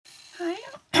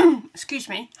Excuse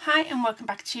me. Hi and welcome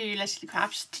back to Leslie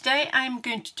Crafts. Today I'm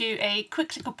going to do a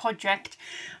quick little project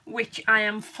which I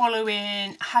am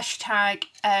following hashtag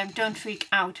don't freak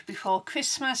out before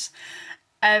Christmas.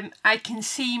 I can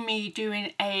see me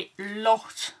doing a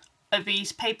lot of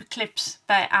these paper clips.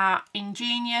 They are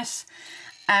ingenious.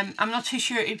 I'm not too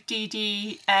sure if Dee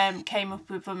Dee came up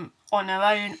with them on her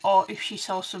own or if she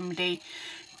saw somebody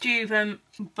do them,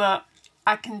 but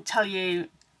I can tell you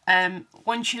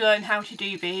once you learn how to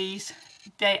do these,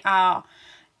 they are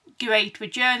great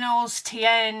with journals,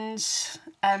 TNs,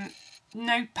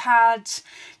 notepads,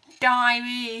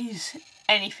 diaries,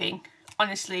 anything.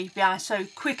 Honestly, they are so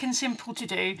quick and simple to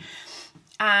do,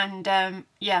 and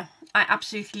yeah, I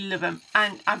absolutely love them.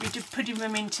 And I'll be putting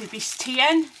them into this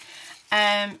TN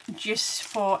just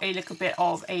for a little bit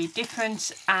of a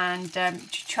difference and to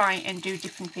try and do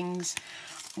different things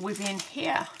within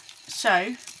here.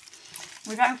 So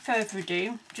without further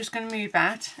ado, just going to move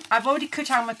that. I've already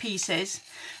cut out my pieces,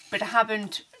 but I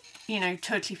haven't,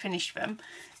 totally finished them.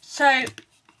 So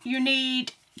you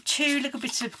need 2 little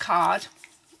bits of card,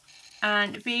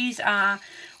 and these are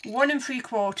 1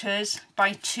 3/4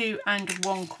 by 2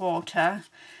 1/4,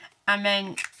 and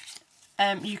then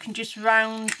you can just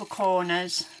round the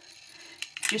corners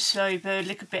just so they're a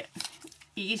little bit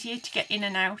easier to get in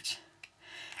and out.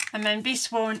 And then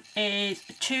this one is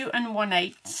 2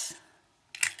 1/8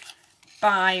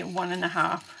 by 1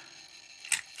 1/2.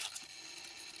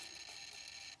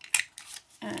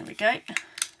 There we go.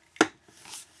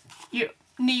 You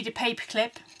need a paper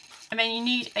clip, and then you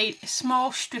need a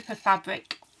small strip of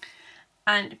fabric,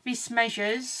 and this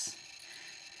measures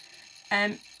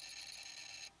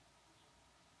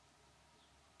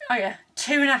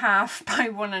 2.5 by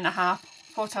 1 1/2.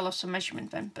 Thought I lost some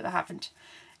measurement then, but I haven't.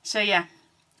 So yeah,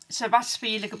 so that's for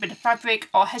your little bit of fabric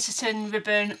or hessiton,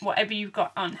 ribbon, whatever you've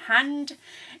got on hand.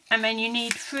 And then you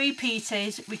need 3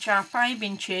 pieces which are 5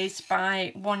 inches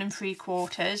by 1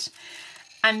 3/4,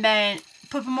 and then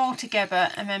put them all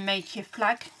together and then make your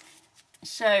flag.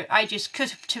 So I just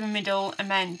cut up to the middle and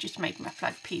then just make my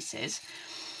flag pieces,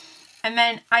 and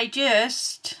then I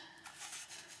just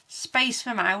space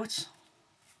them out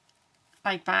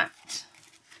like that,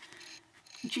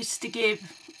 just to give,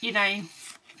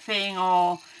 thing,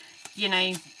 or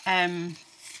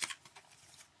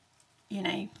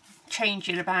change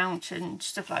it about and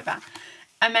stuff like that.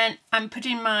 And then I'm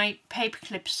putting my paper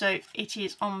clip so it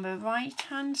is on the right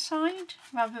hand side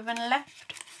rather than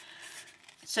left,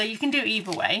 so you can do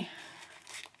either way.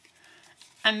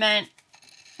 And then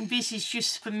this is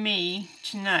just for me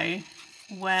to know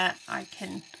where I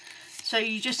can, so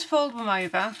you just fold them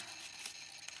over,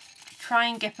 try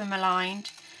and get them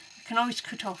aligned. You can always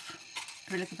cut off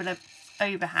a little bit of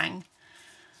overhang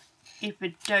if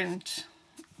they don't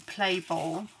play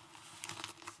ball.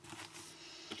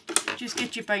 Just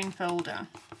get your bone folder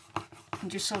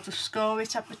and just sort of score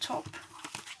it at the top.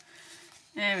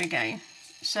 There we go.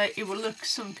 So it will look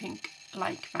something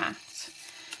like that.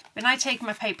 Then I take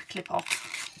my paper clip off,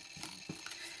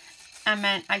 and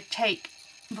then I take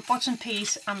the bottom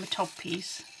piece and the top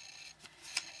piece,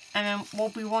 and then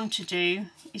what we want to do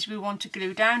is we want to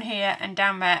glue down here and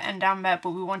down there and down there,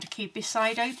 but we want to keep this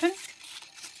side open.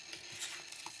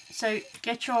 So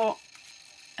get your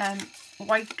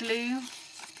white glue,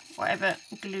 whatever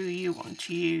glue you want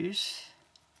to use,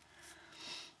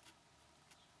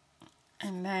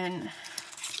 and then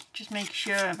just make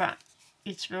sure that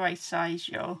it's the right size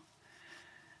you're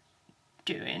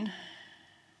doing.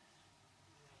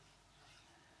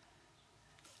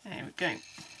 There we go.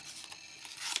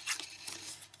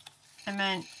 And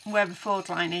then where the fold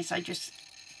line is, I just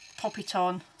pop it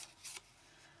on,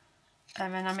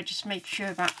 and then I'm going to just make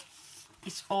sure that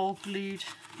it's all glued,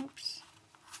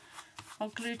 all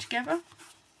glued together.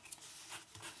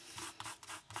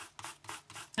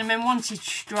 And then once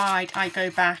it's dried, I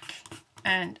go back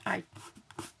and I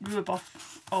rub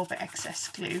off all the excess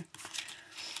glue.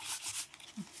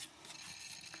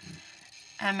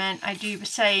 And then I do the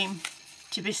same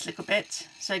to this little bit.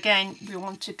 So again, we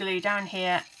want to glue down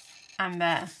here and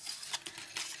there.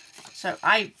 So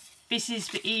this is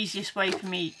the easiest way for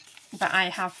me that I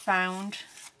have found.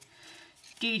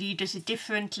 Dee Dee does it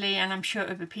differently, and I'm sure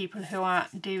other people who are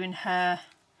doing her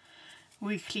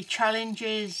weekly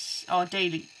challenges or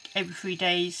daily, every 3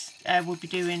 days, will be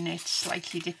doing it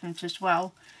slightly different as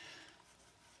well.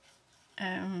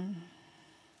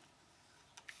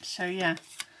 So yeah,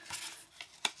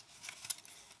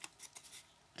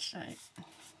 so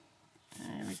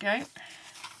there we go.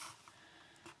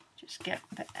 Just get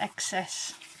the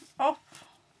excess off,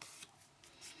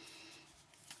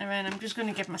 and then I'm just going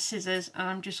to get my scissors and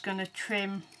I'm just going to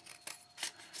trim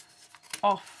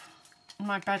off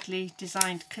my badly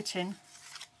designed cutting,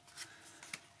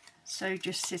 so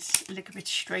just sits a little bit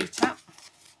straighter.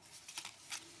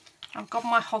 I've got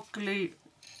my hot glue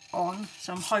on,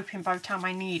 so I'm hoping by the time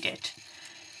I need it,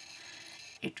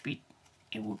 it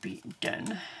will be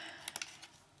done.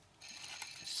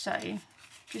 So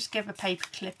just give a paper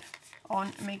clip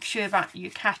on and make sure that you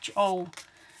catch all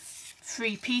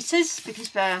 3 pieces because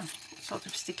they're sort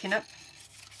of sticking up.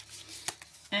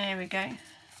 There we go.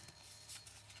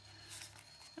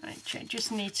 Right,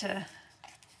 just need to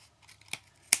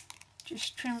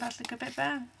just trim that a little bit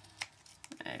there.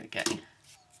 There we go.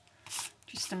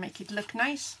 Just to make it look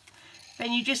nice.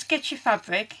 Then you just get your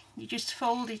fabric, you just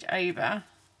fold it over,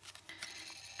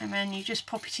 and then you just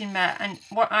pop it in there. And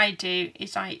what I do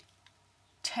is I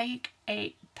take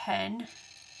a pen,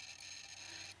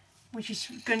 which is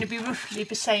going to be roughly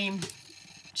the same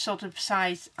sort of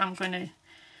size I'm going to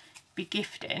be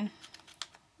gifting.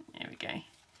 There we go.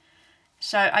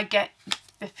 So I get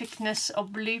the thickness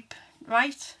of the loop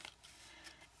right,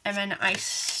 and then I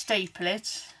staple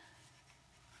it.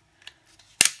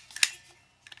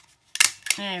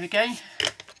 There we go.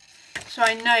 So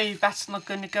I know that's not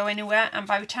going to go anywhere, and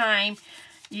by the time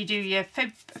you do your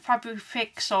fabric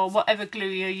fix or whatever glue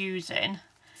you're using,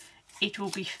 it will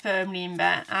be firmly in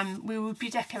there, and we will be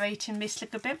decorating this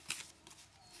little bit.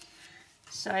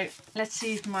 So let's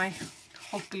see if my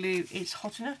hot glue is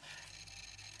hot enough.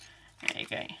 There you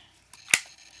go.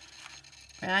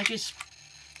 And I just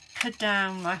put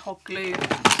down my hot glue.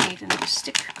 I need another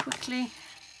stick quickly.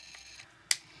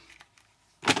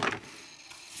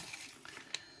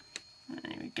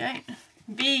 There we go.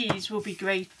 These will be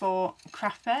great for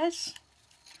craft fairs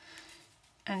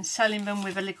and selling them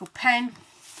with a little pen,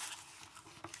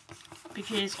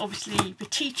 because obviously the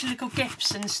teacher little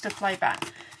gifts and stuff like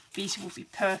that, these will be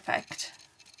perfect.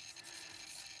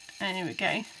 And here we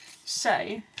go.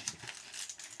 So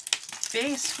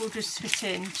this will just fit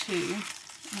into,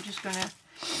 I'm just going to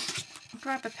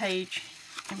grab a page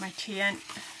in my TN.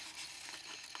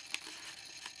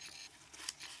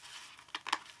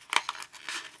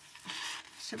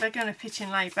 So they're going to fit in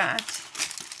like that,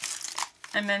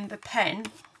 and then the pen,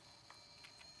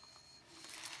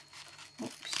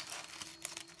 oops,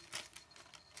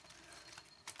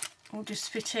 will just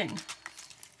fit in,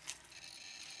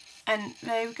 and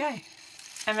there we go.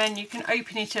 And then you can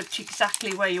open it up to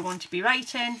exactly where you want to be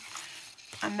writing,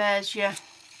 and there's your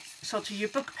sort of your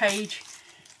book page,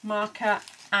 marker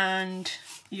and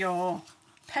your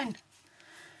pen.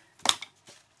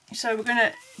 So we're going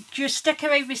to just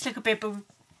decorate this little bit, but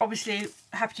obviously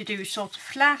have to do sort of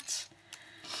flat.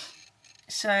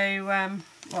 So well,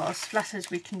 as flat as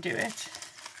we can do it.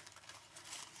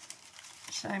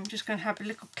 So I'm just going to have a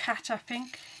little cat, I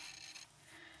think,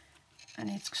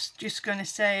 and it's just going to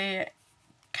say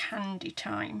candy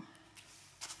time.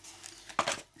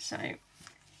 So there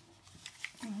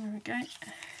we go.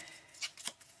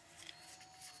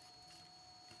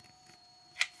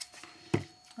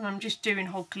 And I'm just doing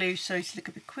hot glue so it's a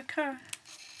little bit quicker.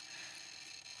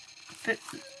 But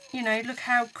you know, look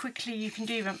how quickly you can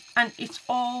do them, and it's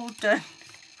all done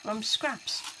from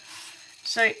scraps.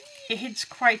 So it hits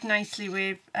quite nicely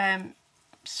with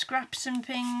scraps and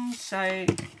things, so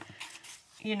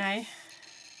you know,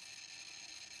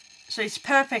 so it's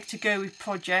perfect to go with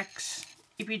projects.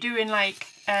 If you're doing like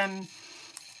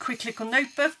quick little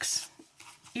notebooks,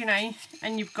 you know,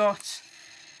 and you've got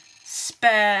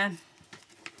spare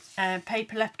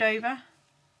paper left over,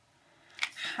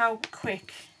 how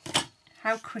quick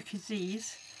is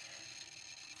these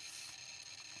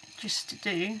just to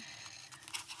do,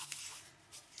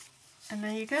 and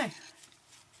there you go.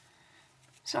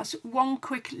 So that's one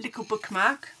quick little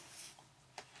bookmark.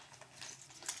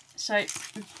 So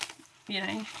you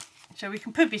know, so we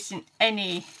can put this in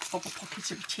any other pockets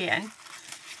of TN.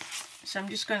 So I'm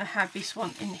just going to have this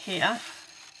one in here,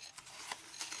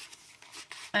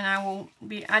 and I will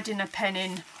be adding a pen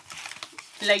in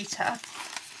later.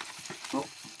 But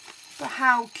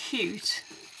how cute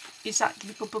is that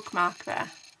little bookmark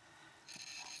there?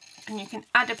 And you can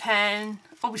add a pen.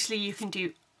 Obviously you can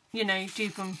do, you know,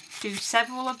 do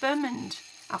several of them, and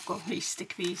I've got to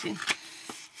stick these in.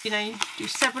 You know, do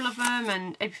several of them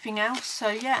and everything else. So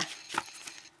yeah,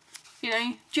 you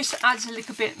know, just adds a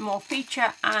little bit more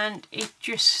feature, and it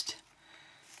just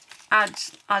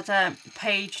adds a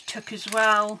page tuck as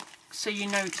well, so you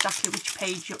know exactly which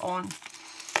page you're on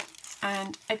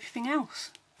and everything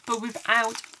else, but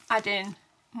without adding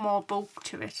more bulk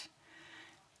to it.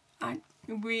 I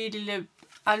really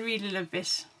love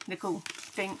this little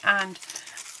thing, and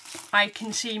I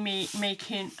can see me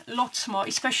making lots more,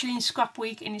 especially in scrap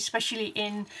week, and especially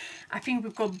in, I think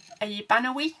we've got a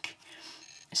banner week,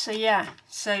 So yeah,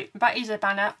 so that is a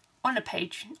banner on a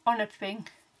page, on a thing,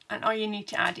 and all you need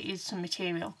to add is some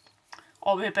material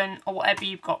or ribbon or whatever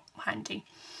you've got handy.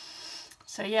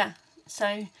 So yeah,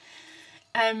 so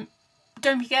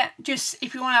don't forget, just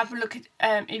if you want to have a look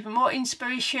at even more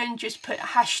inspiration, just put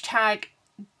hashtag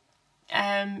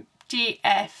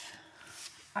DF.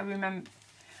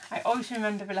 I always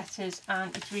remember the letters,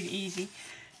 and it's really easy.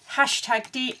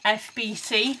 Hashtag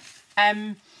DFBC.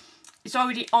 It's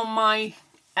already on my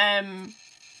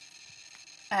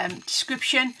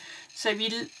description, so if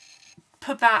you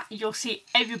put that, you'll see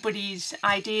everybody's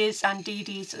ideas and Dee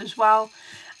Dee's as well,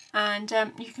 and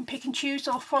you can pick and choose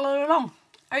or follow along.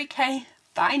 Okay,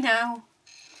 bye now.